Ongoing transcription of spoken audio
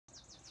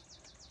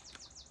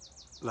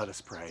Let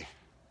us pray.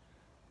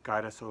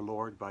 Guide us, O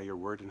Lord, by your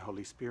word and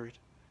Holy Spirit,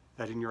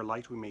 that in your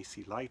light we may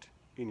see light,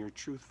 in your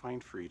truth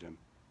find freedom,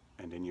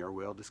 and in your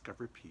will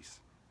discover peace.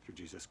 Through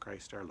Jesus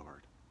Christ our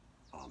Lord.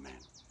 Amen.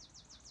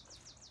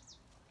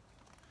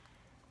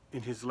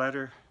 In his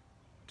letter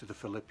to the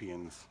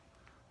Philippians,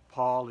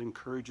 Paul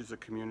encourages a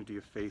community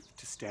of faith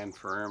to stand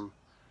firm,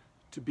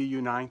 to be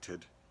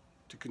united,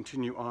 to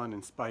continue on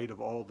in spite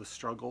of all the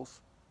struggles,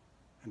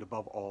 and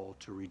above all,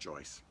 to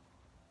rejoice.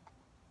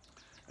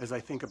 As I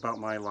think about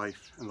my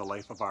life and the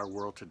life of our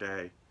world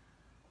today,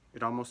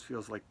 it almost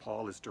feels like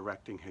Paul is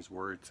directing his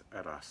words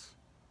at us.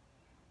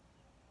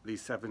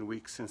 These 7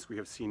 weeks since we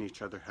have seen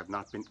each other have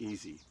not been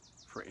easy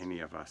for any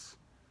of us.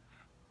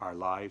 Our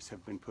lives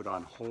have been put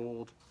on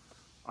hold,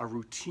 our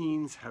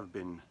routines have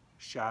been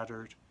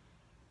shattered,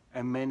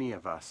 and many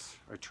of us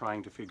are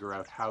trying to figure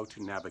out how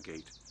to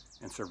navigate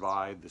and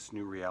survive this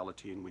new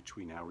reality in which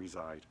we now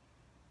reside.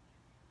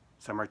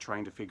 Some are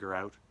trying to figure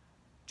out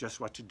just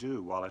what to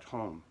do while at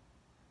home,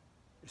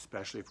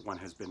 especially if one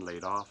has been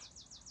laid off,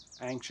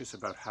 anxious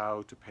about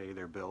how to pay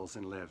their bills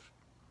and live.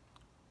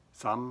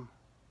 Some,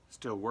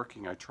 still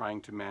working, are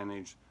trying to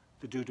manage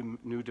the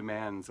new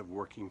demands of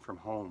working from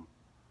home.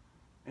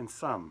 And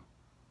some,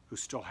 who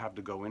still have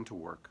to go into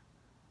work,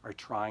 are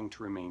trying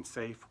to remain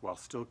safe while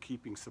still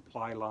keeping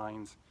supply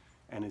lines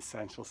and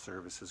essential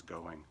services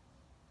going.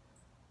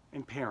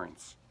 And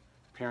parents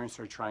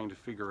are trying to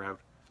figure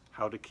out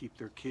how to keep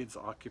their kids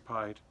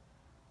occupied,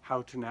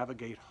 how to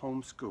navigate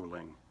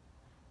homeschooling,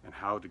 and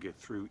how to get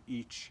through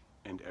each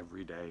and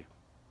every day.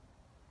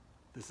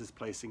 This is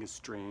placing a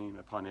strain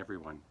upon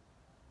everyone.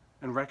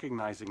 And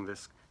recognizing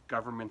this,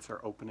 governments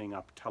are opening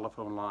up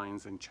telephone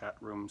lines and chat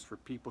rooms for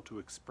people to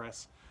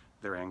express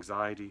their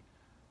anxiety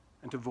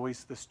and to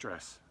voice the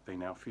stress they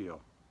now feel.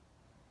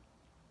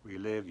 We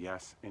live,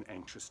 yes, in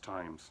anxious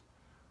times.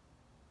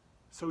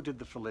 So did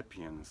the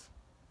Philippians.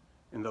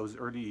 In those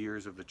early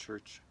years of the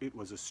church, it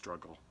was a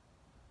struggle.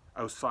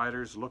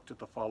 Outsiders looked at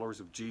the followers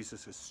of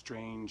Jesus as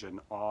strange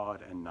and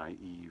odd and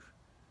naive.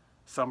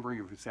 Some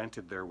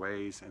resented their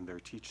ways and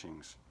their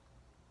teachings.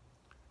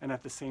 And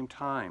at the same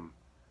time,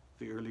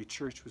 the early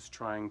church was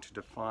trying to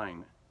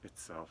define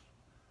itself.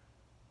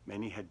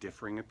 Many had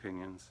differing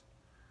opinions,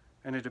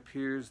 and it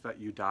appears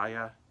that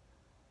Euodia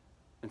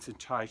and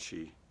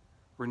Syntyche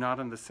were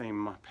not on the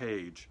same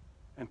page,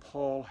 and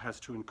Paul has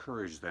to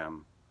encourage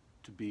them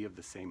to be of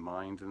the same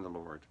mind in the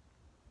Lord.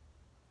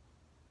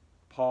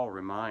 Paul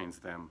reminds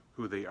them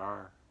who they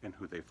are and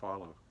who they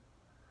follow.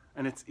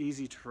 And it's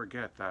easy to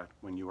forget that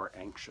when you are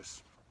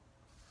anxious.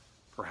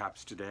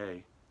 Perhaps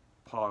today,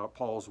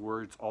 Paul's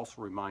words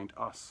also remind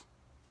us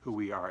who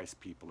we are as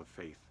people of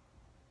faith.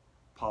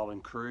 Paul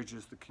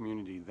encourages the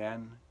community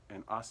then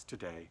and us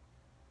today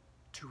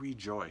to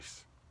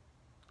rejoice.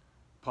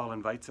 Paul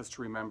invites us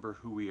to remember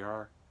who we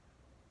are,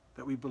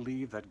 that we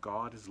believe that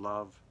God is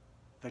love,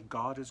 that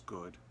God is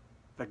good,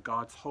 that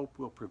God's hope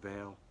will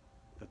prevail,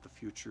 that the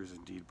future is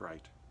indeed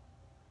bright.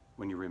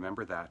 When you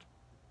remember that,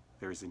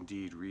 there is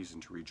indeed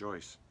reason to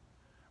rejoice.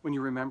 When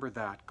you remember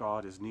that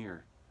God is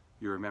near,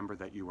 you remember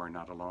that you are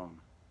not alone.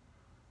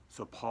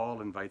 So Paul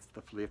invites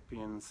the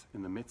Philippians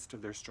in the midst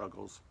of their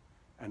struggles,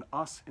 and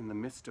us in the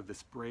midst of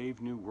this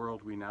brave new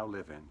world we now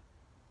live in,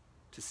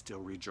 to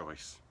still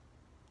rejoice.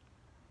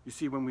 You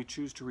see, when we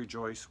choose to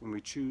rejoice, when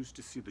we choose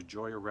to see the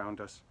joy around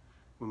us,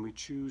 when we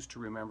choose to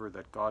remember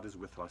that God is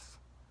with us,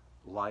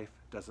 life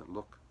doesn't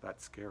look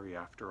that scary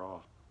after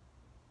all.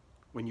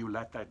 When you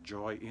let that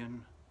joy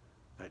in,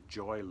 that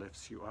joy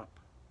lifts you up.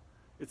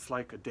 It's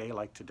like a day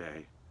like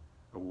today,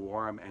 a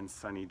warm and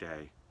sunny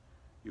day.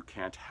 You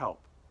can't help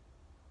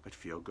but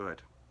feel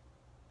good.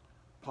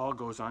 Paul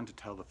goes on to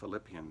tell the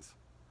Philippians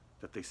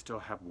that they still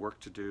have work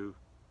to do,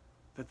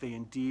 that they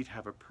indeed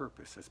have a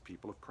purpose as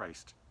people of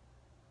Christ.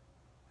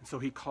 And so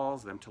he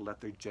calls them to let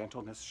their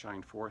gentleness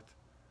shine forth,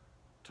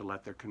 to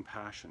let their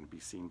compassion be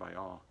seen by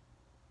all.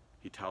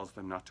 He tells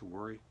them not to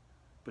worry,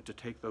 but to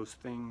take those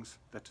things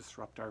that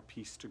disrupt our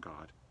peace to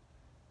God.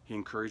 He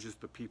encourages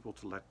the people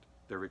to let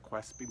their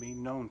requests be made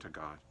known to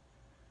God.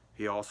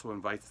 He also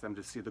invites them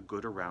to see the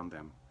good around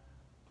them,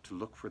 to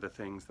look for the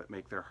things that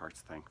make their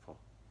hearts thankful.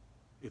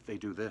 If they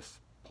do this,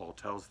 Paul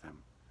tells them,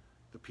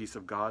 the peace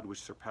of God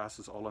which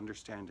surpasses all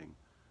understanding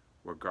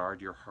will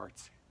guard your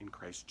hearts in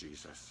Christ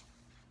Jesus.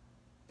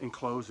 In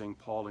closing,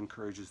 Paul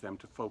encourages them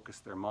to focus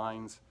their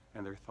minds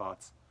and their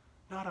thoughts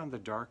not on the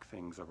dark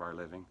things of our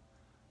living,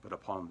 but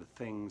upon the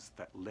things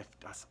that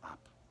lift us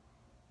up.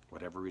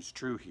 Whatever is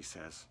true, he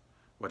says,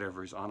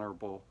 whatever is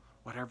honorable,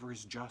 whatever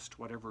is just,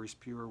 whatever is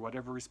pure,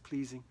 whatever is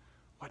pleasing,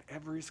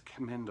 whatever is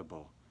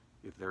commendable,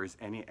 if there is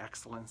any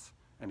excellence,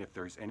 and if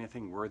there is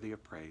anything worthy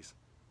of praise,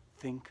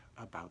 think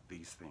about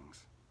these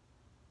things.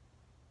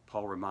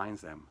 Paul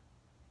reminds them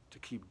to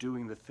keep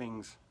doing the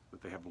things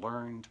that they have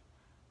learned,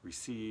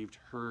 received,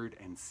 heard,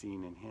 and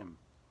seen in him.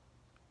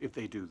 If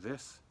they do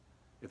this,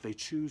 if they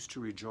choose to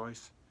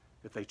rejoice,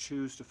 if they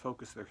choose to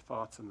focus their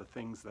thoughts on the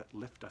things that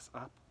lift us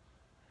up,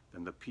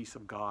 then the peace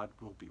of God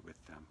will be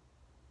with them.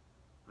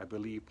 I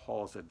believe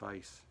Paul's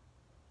advice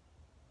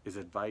is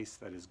advice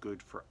that is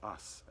good for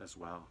us as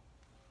well.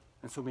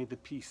 And so may the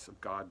peace of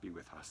God be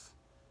with us.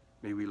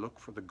 May we look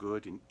for the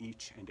good in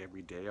each and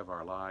every day of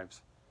our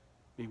lives.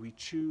 May we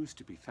choose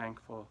to be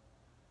thankful.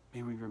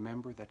 May we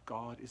remember that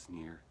God is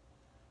near.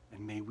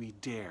 And may we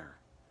dare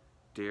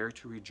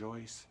to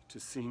rejoice, to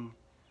sing,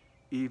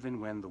 even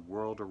when the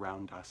world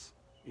around us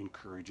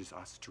encourages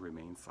us to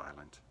remain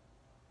silent.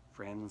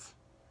 Friends,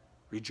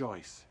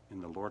 rejoice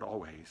in the Lord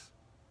always.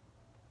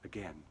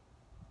 Again,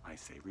 I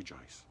say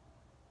rejoice.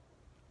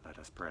 Let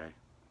us pray.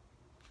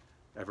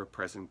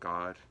 Ever-present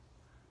God,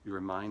 you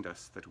remind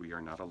us that we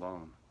are not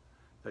alone,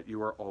 that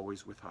you are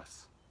always with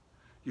us.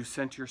 You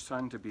sent your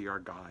Son to be our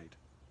guide,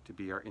 to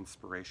be our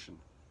inspiration,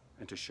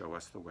 and to show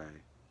us the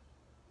way.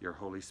 Your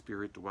Holy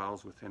Spirit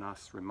dwells within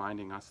us,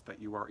 reminding us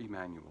that you are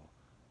Emmanuel,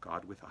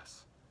 God with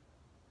us.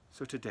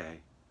 So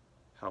today,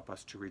 help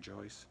us to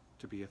rejoice,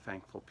 to be a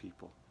thankful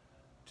people,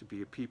 to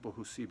be a people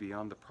who see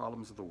beyond the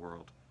problems of the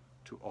world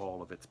to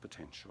all of its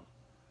potential.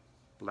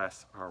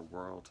 Bless our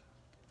world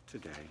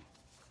today.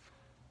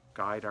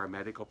 Guide our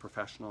medical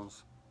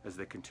professionals as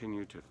they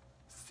continue to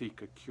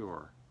seek a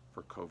cure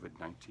for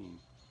COVID-19.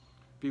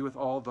 Be with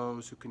all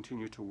those who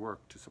continue to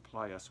work to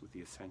supply us with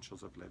the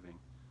essentials of living.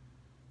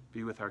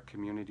 Be with our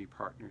community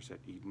partners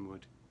at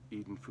Edenwood,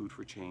 Eden Food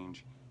for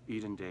Change,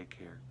 Eden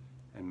Daycare,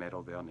 and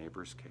Meadowvale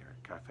Neighbors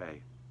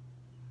Cafe.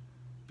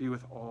 Be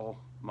with all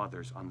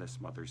mothers on this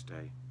Mother's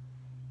Day.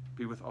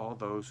 Be with all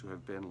those who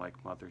have been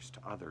like mothers to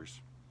others.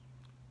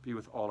 Be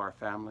with all our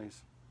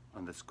families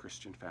on this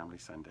Christian Family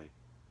Sunday.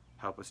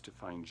 Help us to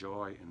find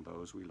joy in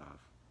those we love.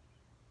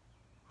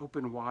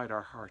 Open wide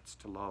our hearts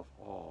to love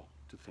all,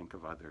 to think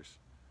of others.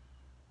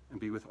 And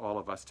be with all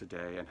of us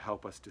today and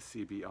help us to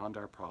see beyond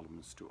our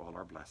problems to all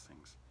our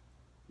blessings.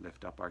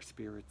 Lift up our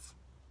spirits,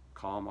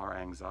 calm our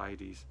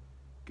anxieties,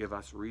 give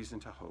us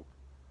reason to hope,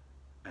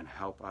 and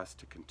help us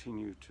to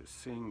continue to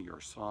sing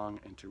your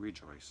song and to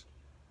rejoice.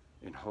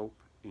 In hope,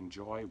 in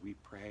joy, we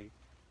pray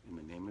in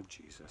the name of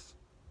Jesus.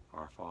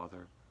 Our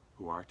Father,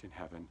 who art in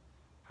heaven,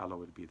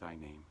 hallowed be thy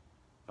name.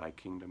 Thy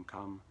kingdom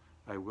come,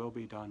 thy will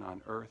be done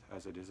on earth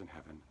as it is in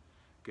heaven.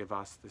 Give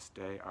us this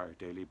day our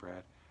daily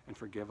bread, and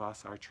forgive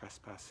us our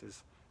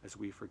trespasses as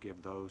we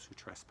forgive those who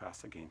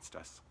trespass against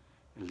us.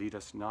 And lead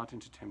us not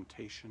into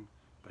temptation,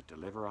 but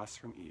deliver us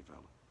from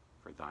evil.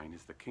 For thine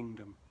is the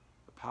kingdom,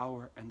 the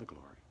power, and the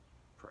glory,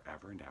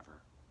 forever and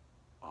ever.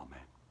 Amen.